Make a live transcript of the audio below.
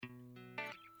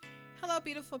Hello,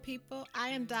 beautiful people. I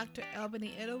am Dr.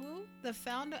 Albany Idawu, the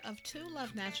founder of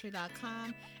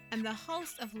TwoLoveNaturally.com and the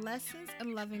host of Lessons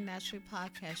in Loving Naturally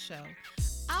podcast show.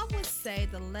 I would say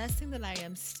the lesson that I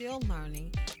am still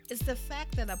learning is the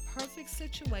fact that a perfect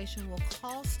situation will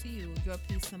cost you your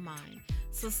peace of mind.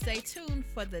 So stay tuned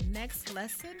for the next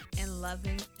lesson in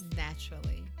loving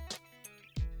naturally.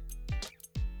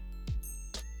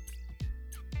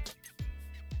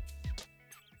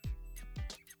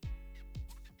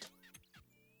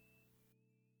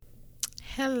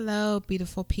 Hello,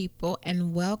 beautiful people,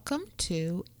 and welcome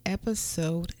to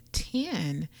episode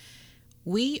 10.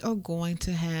 We are going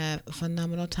to have a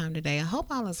phenomenal time today. I hope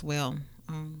all is well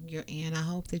on your end. I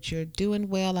hope that you're doing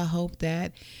well. I hope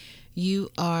that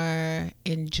you are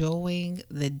enjoying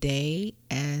the day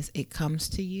as it comes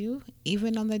to you,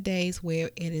 even on the days where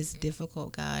it is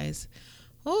difficult, guys.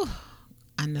 Oh,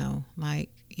 I know. I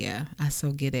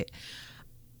so get it.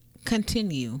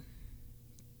 Continue.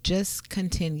 Just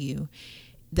continue.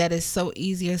 That is so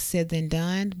easier said than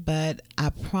done, but I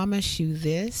promise you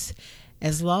this,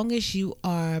 as long as you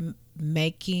are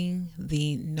making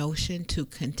the notion to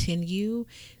continue,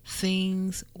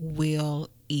 things will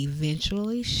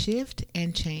eventually shift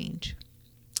and change.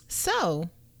 So,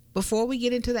 before we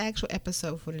get into the actual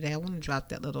episode for today, I want to drop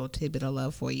that little tidbit of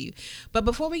love for you. But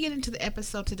before we get into the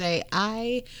episode today,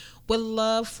 I would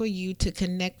love for you to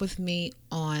connect with me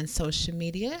on social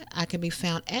media. I can be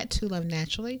found at To Love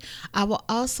Naturally. I will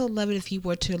also love it if you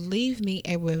were to leave me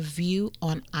a review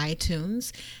on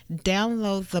iTunes.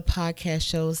 Download the podcast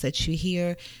shows that you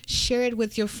hear. Share it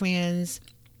with your friends.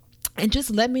 And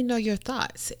just let me know your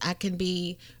thoughts. I can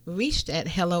be reached at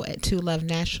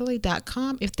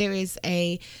hello@twolovenaturally.com if there is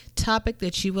a topic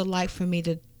that you would like for me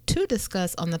to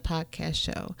discuss on the podcast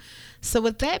show. So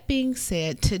with that being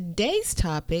said, today's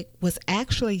topic was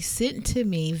actually sent to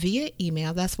me via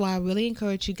email. That's why I really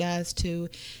encourage you guys to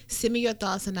send me your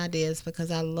thoughts and ideas,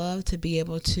 because I love to be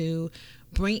able to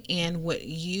bring in what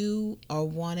you are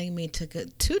wanting me to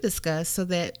discuss so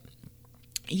that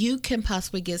you can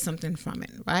possibly get something from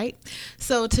it, right?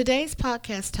 So today's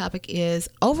podcast topic is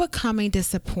overcoming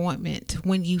disappointment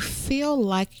when you feel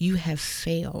like you have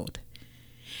failed.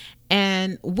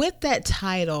 And with that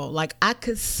title, I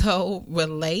could so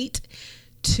relate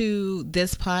to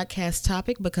this podcast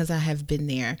topic because I have been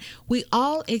there. We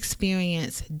all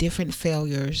experience different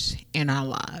failures in our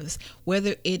lives,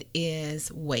 whether it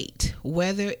is weight,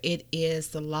 whether it is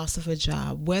the loss of a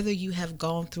job, whether you have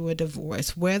gone through a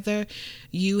divorce, whether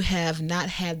you have not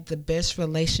had the best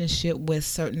relationship with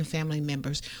certain family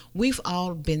members. We've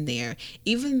all been there.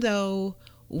 Even though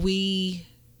we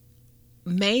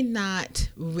may not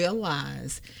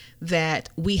realize that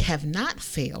we have not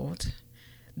failed,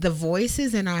 the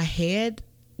voices in our head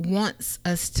wants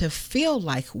us to feel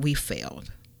like we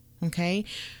failed. Okay?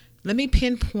 Let me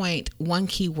pinpoint one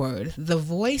key word. The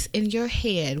voice in your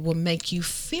head will make you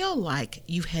feel like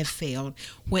you have failed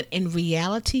when in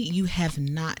reality you have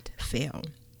not failed.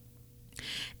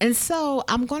 And so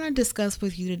I'm going to discuss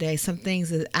with you today some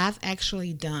things that I've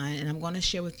actually done, and I'm going to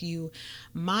share with you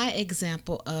my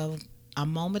example of a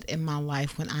moment in my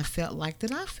life when I felt like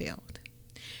that I failed.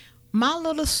 My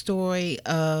little story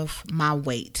of my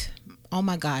weight. Oh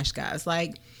my gosh, guys.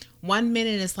 1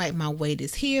 minute it's like my weight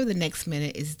is here, the next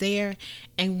minute is there.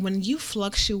 And when you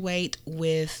fluctuate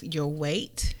with your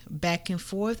weight back and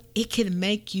forth, it can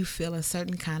make you feel a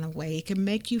certain kind of way. It can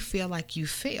make you feel like you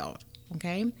failed.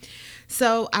 Okay.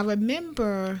 So I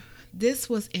remember this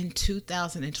was in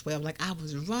 2012. I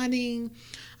was running,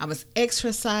 I was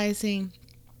exercising.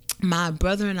 My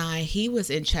brother and he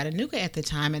was in Chattanooga at the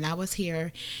time, and I was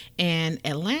here in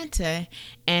Atlanta,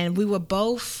 and we were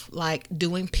both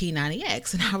doing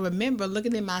P90X. And I remember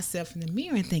looking at myself in the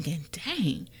mirror and thinking,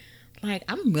 dang,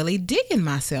 I'm really digging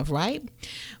myself, right?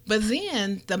 But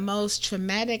then the most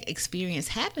traumatic experience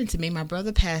happened to me. My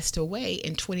brother passed away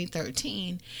in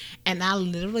 2013, and I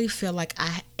literally feel like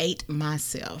I ate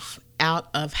myself out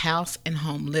of house and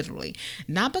home, literally.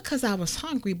 Not because I was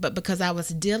hungry, but because I was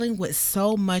dealing with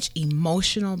so much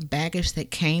emotional baggage that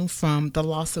came from the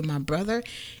loss of my brother.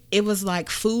 It was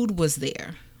like food was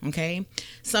there. Okay.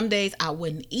 Some days I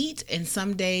wouldn't eat, and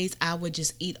some days I would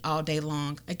just eat all day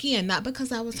long. Again, not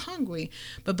because I was hungry,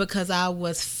 but because I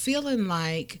was feeling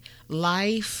like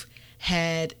life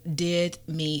had did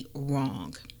me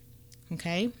wrong.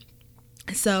 Okay.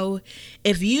 So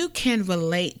if you can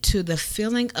relate to the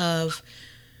feeling of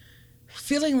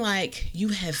feeling like you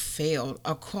have failed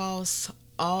across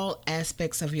all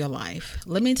aspects of your life,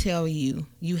 let me tell you,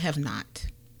 you have not.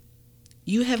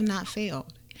 You have not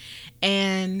failed.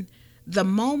 And the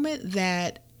moment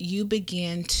that you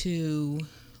begin to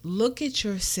look at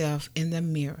yourself in the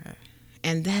mirror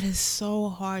And that is so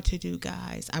hard to do,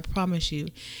 guys. I promise you.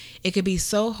 It could be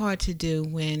so hard to do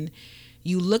when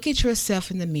you look at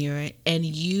yourself in the mirror and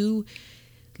you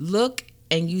look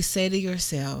and you say to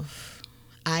yourself,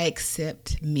 I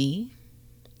accept me.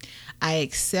 I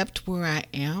accept where I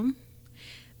am.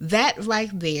 That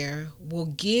right there will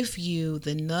give you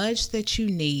the nudge that you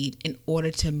need in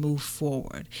order to move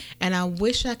forward. And I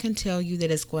wish I can tell you that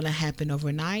it's going to happen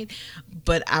overnight,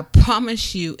 but I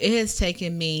promise you it has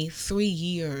taken me 3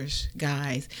 years,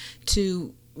 guys,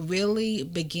 to really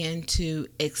begin to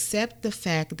accept the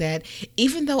fact that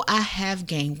even though I have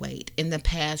gained weight in the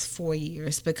past 4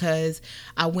 years because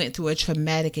I went through a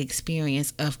traumatic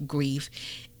experience of grief,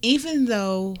 even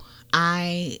though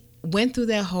I went through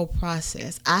that whole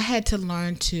process, I had to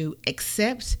learn to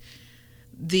accept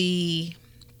I'm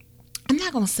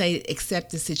not going to say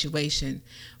accept the situation,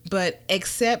 but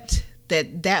accept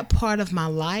that that part of my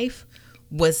life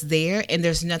was there and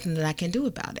there's nothing that I can do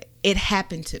about it. It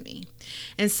happened to me.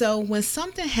 And so when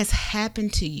something has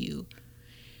happened to you,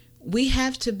 we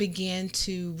have to begin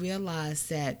to realize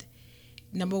that,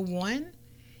 number one,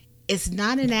 it's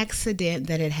not an accident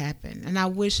that it happened. And I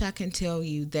wish I can tell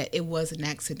you that it was an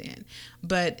accident.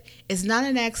 But it's not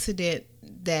an accident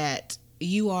that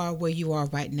you are where you are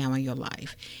right now in your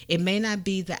life. It may not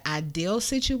be the ideal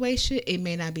situation. It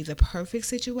may not be the perfect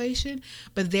situation.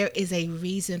 But there is a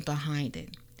reason behind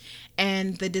it.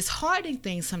 And the disheartening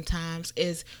thing sometimes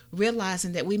is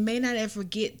realizing that we may not ever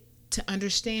get to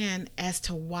understand as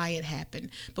to why it happened.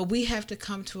 But we have to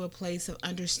come to a place of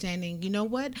understanding, you know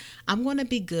what? I'm going to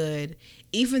be good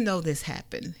even though this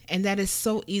happened. And that is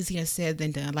so easier said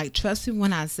than done. Like, trust me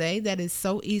when I say that is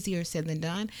so easier said than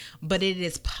done, but it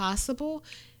is possible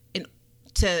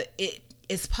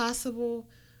it's possible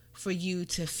for you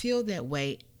to feel that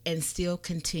way and still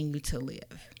continue to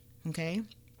live. Okay?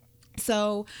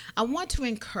 So I want to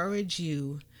encourage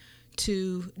you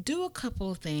to do a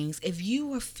couple of things. If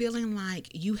you are feeling like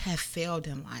you have failed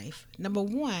in life, number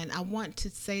one, I want to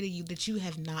say to you that you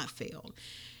have not failed.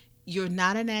 You're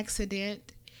not an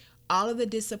accident. All of the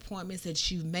disappointments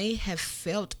that you may have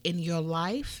felt in your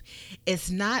life, it's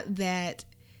not that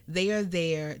they are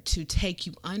there to take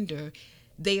you under.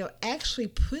 They are actually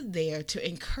put there to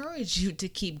encourage you to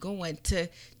keep going, to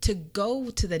go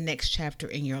to the next chapter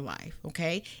in your life,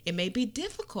 okay? It may be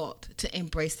difficult to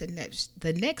embrace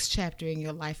the next chapter in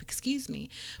your life,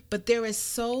 but there is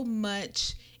so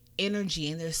much energy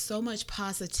and there's so much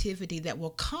positivity that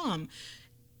will come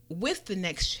with the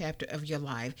next chapter of your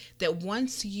life, that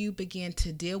once you begin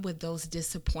to deal with those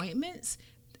disappointments,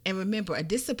 and remember, a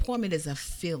disappointment is a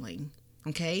feeling.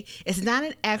 Okay, it's not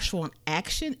an actual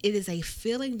action. It is a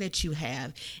feeling that you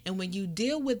have. And when you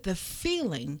deal with the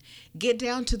feeling, get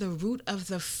down to the root of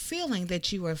the feeling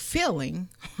that you are feeling.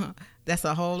 That's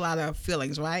a whole lot of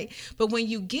feelings, right? But when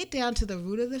you get down to the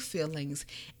root of the feelings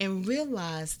and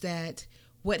realize that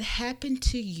what happened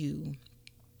to you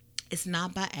is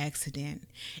not by accident.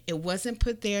 It wasn't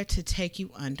put there to take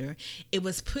you under. It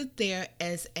was put there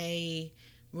as a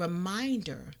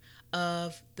reminder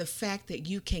of the fact that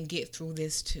you can get through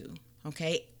this too.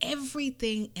 Okay,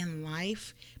 everything in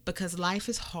life, because life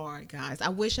is hard, guys. I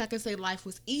wish I could say life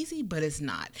was easy, but it's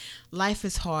not. Life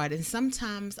is hard, and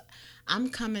sometimes I'm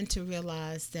coming to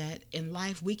realize that in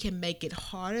life we can make it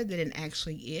harder than it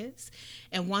actually is.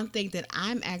 And one thing that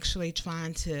I'm actually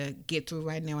trying to get through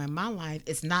right now in my life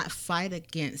is not fight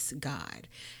against God,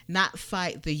 not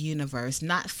fight the universe,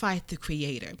 not fight the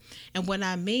Creator. And what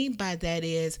I mean by that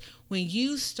is when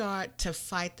you start to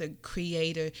fight the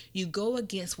Creator, you go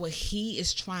against what He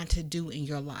is trying to do in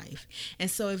your life.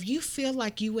 And so if you feel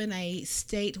like you're in a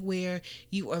state where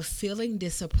you are feeling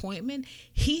disappointment,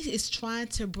 He is trying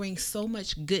to bring so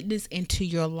much goodness into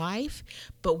your life,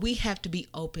 but we have to be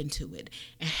open to it.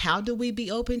 And how do we be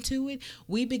open to it?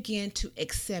 We begin to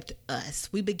accept us.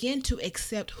 We begin to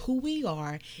accept who we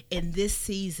are in this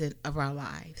season of our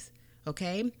lives.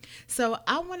 Okay? So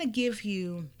I want to give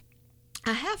you,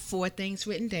 I have 4 things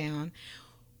written down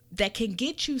that can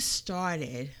get you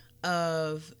started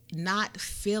of not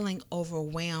feeling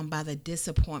overwhelmed by the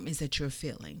disappointments that you're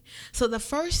feeling. So the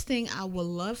first thing I would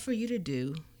love for you to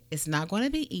do, it's not going to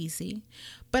be easy,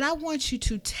 but I want you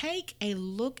to take a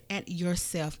look at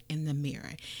yourself in the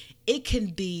mirror. It can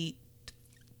be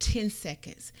 10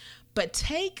 seconds, but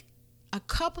take a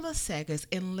couple of seconds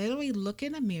and literally look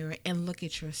in the mirror and look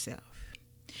at yourself.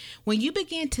 When you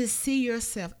begin to see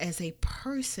yourself as a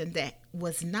person that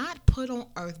was not put on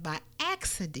earth by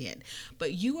accident,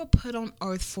 but you were put on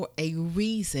earth for a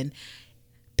reason,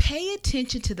 pay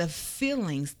attention to the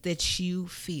feelings that you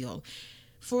feel.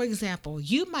 For example,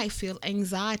 you might feel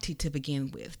anxiety to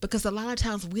begin with because a lot of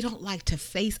times we don't like to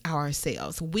face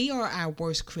ourselves. We are our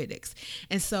worst critics.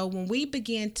 And so when we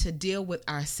begin to deal with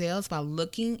ourselves by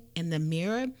looking in the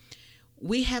mirror,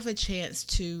 we have a chance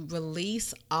to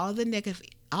release all of the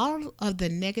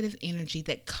negative energy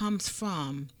that comes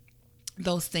from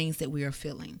those things that we are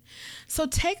feeling. So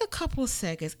take a couple of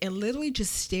seconds and literally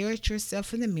just stare at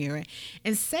yourself in the mirror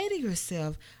and say to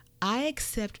yourself, I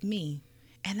accept me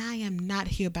and I am not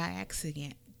here by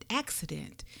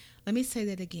accident. Let me say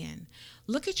that again.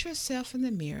 Look at yourself in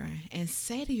the mirror and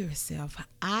say to yourself,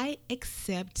 I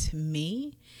accept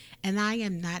me and I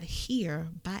am not here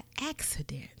by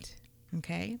accident.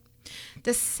 Okay?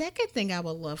 The second thing I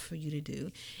would love for you to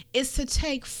do is to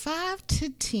take 5 to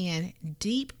 10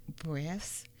 deep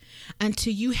breaths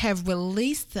until you have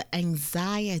released the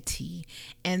anxiety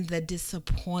and the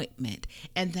disappointment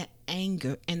and the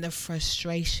anger and the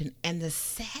frustration and the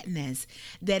sadness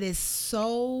that is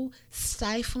so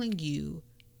stifling you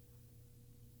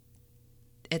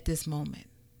at this moment.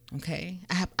 Okay,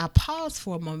 I pause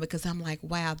for a moment because I'm like,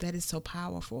 wow, that is so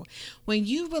powerful. When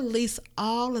you release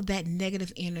all of that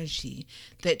negative energy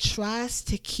that tries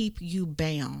to keep you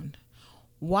bound,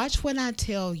 watch when I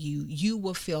tell you, you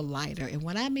will feel lighter. And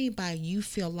what I mean by you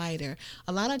feel lighter,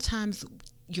 a lot of times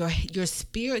your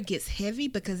spirit gets heavy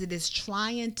because it is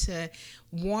trying to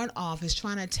warn off, it's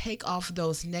trying to take off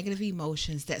those negative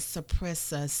emotions that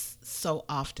suppress us so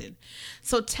often.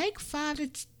 So take 5 to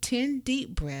 10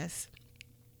 deep breaths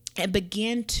and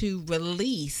begin to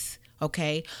release,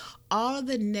 okay, all of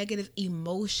the negative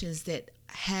emotions that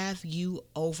have you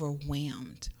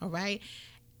overwhelmed, all right?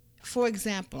 For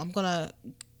example, I'm going to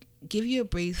give you a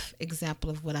brief example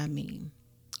of what I mean,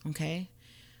 okay?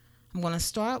 I'm going to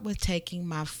start with taking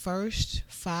my first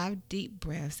 5 deep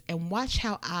breaths and watch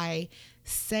how I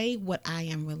say what I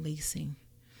am releasing.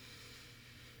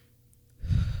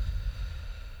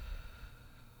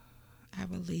 I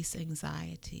release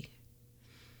anxiety.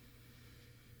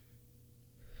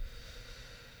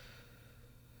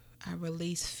 I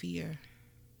release fear.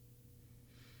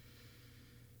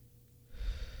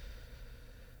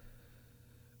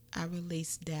 I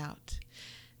release doubt.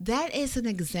 That is an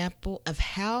example of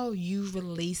how you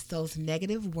release those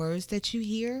negative words that you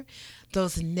hear,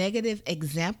 those negative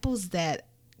examples that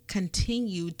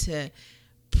continue to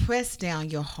press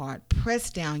down your heart, press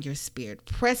down your spirit,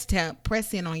 press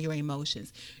in on your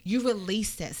emotions. You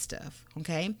release that stuff,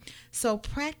 okay? So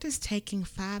practice taking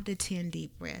 5 to 10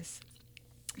 deep breaths.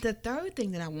 The third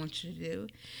thing that I want you to do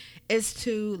is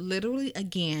to literally,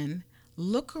 again,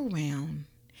 look around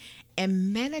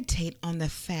and meditate on the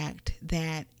fact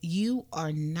that you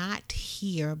are not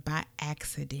here by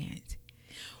accident.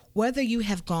 Whether you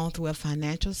have gone through a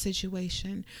financial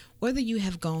situation, whether you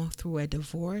have gone through a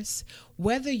divorce,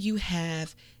 whether you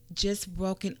have just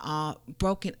broken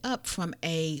up from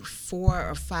a 4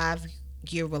 or 5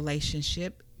 year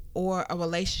relationship or a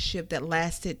relationship that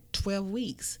lasted 12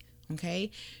 weeks.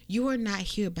 Okay, you are not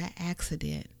here by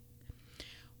accident.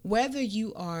 Whether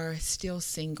you are still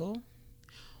single,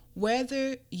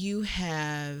 whether you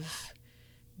have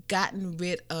gotten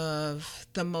rid of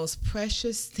the most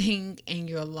precious thing in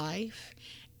your life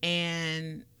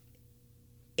and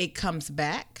it comes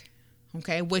back,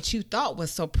 okay, what you thought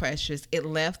was so precious, it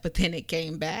left, but then it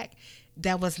came back,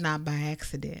 that was not by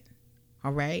accident,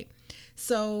 all right?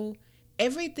 So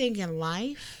everything in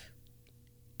life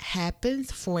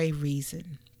happens for a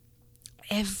reason.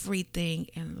 Everything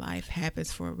in life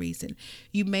happens for a reason.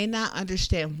 You may not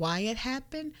understand why it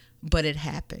happened, but it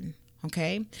happened.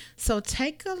 Okay? So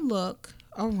take a look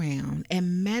around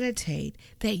and meditate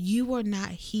that you are not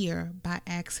here by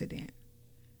accident.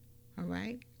 All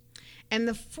right? And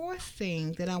the fourth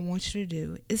thing that I want you to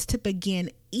do is to begin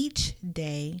each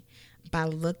day by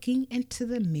looking into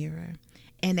the mirror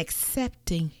and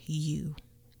accepting you.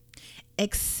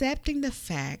 Accepting the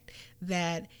fact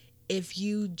that if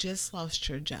you just lost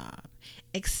your job,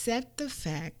 accept the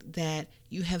fact that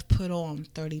you have put on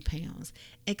 30 pounds,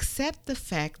 accept the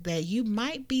fact that you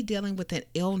might be dealing with an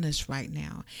illness right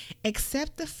now,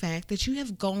 accept the fact that you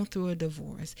have gone through a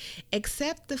divorce,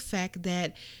 accept the fact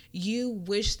that you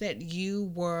wish that you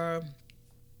were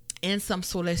in some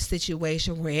sort of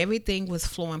situation where everything was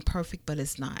flowing perfect, but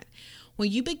it's not. When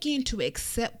you begin to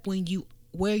accept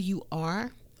where you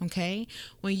are, okay,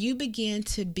 when you begin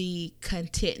to be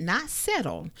content, not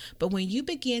settle, but when you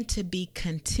begin to be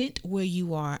content where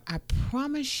you are, I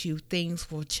promise you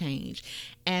things will change.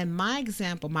 And my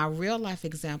example, my real life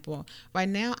example, right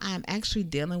now I'm actually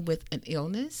dealing with an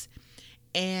illness.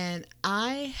 And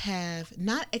I have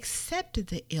not accepted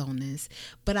the illness,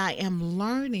 but I am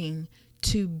learning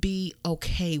to be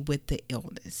okay with the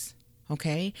illness.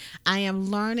 Okay. I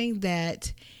am learning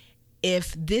that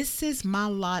if this is my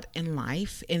lot in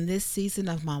life, in this season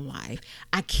of my life,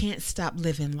 I can't stop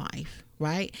living life.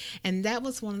 Right. And that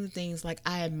was one of the things like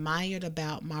I admired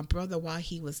about my brother while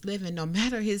he was living. No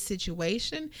matter his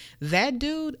situation, that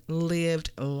dude lived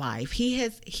life. He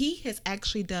has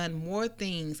actually done more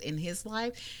things in his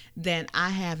life than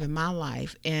I have in my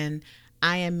life. And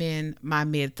I am in my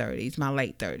mid-30s, my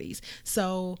late 30s.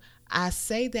 So I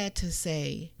say that to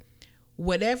say,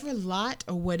 whatever lot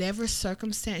or whatever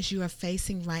circumstance you are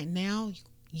facing right now,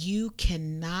 you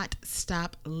cannot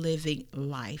stop living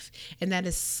life. And that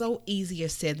is so easier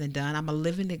said than done. I'm a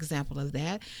living example of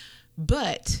that.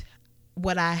 But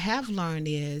what I have learned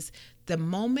is the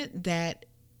moment that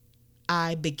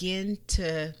I begin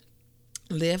to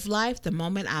live life, the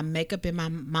moment I make up in my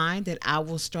mind that I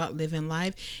will start living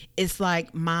life, it's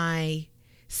like my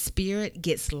spirit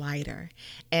gets lighter.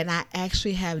 And I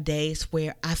actually have days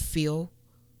where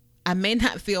I may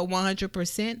not feel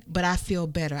 100%, but I feel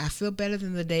better. I feel better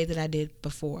than the day that I did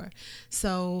before.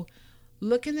 So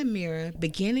look in the mirror,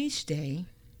 begin each day,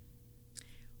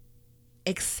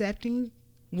 accepting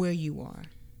where you are.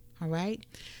 All right.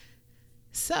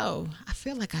 So I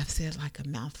feel like I've said like a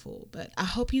mouthful, but I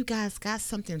hope you guys got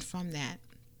something from that,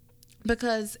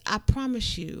 because I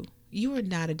promise you, you are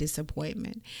not a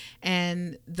disappointment.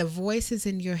 And the voices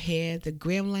in your head, the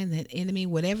gremlin, that enemy,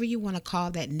 whatever you want to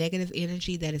call that negative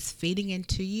energy that is feeding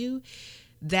into you,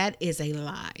 that is a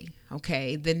lie.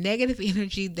 Okay. The negative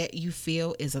energy that you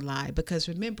feel is a lie, because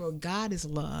remember, God is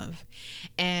love,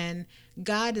 and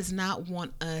God does not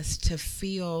want us to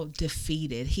feel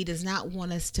defeated. He does not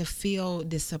want us to feel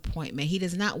disappointment. He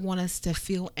does not want us to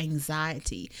feel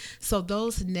anxiety. So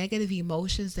those negative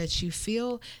emotions that you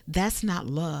feel, that's not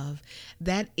love.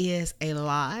 That is a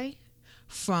lie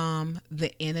from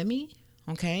the enemy.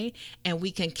 Okay. And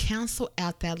we can cancel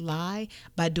out that lie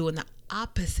by doing the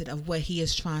opposite of what he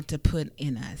is trying to put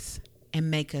in us and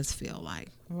make us feel like.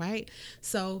 Right.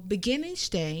 So begin each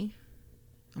day.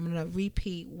 I'm going to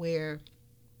repeat where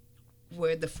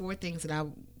the 4 things that I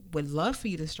would love for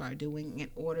you to start doing in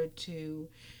order to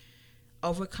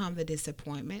overcome the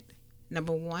disappointment.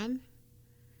 Number 1,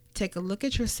 take a look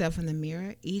at yourself in the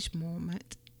mirror each morning.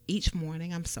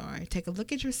 Take a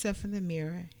look at yourself in the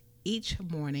mirror each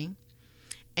morning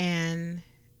and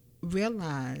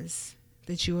realize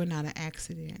that you are not an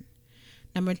accident.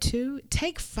 Number 2,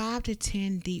 take 5 to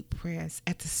 10 deep breaths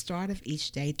at the start of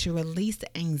each day to release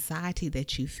the anxiety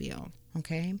that you feel.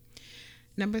 Okay.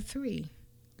 Number 3,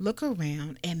 look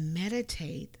around and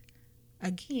meditate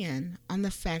again on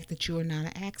the fact that you are not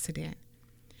an accident.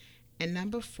 And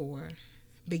number 4,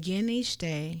 begin each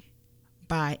day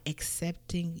by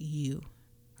accepting you.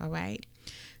 All right.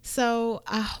 So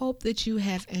I hope that you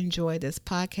have enjoyed this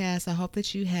podcast. I hope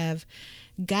that you have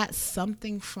got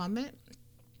something from it.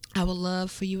 I would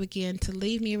love for you again to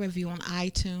leave me a review on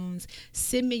iTunes.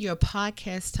 Send me your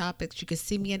podcast topics. You can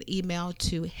send me an email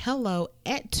to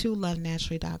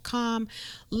hello@tolovenaturally.com.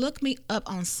 Look me up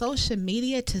on social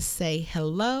media to say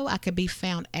hello. I can be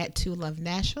found at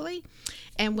 @tolovenaturally.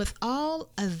 And with all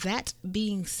of that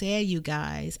being said, you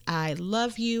guys, I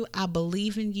love you. I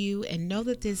believe in you, and know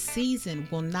that this season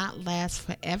will not last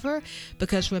forever,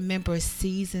 because remember,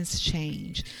 seasons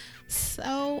change.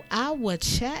 So I will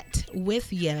chat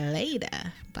with you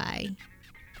later. Bye.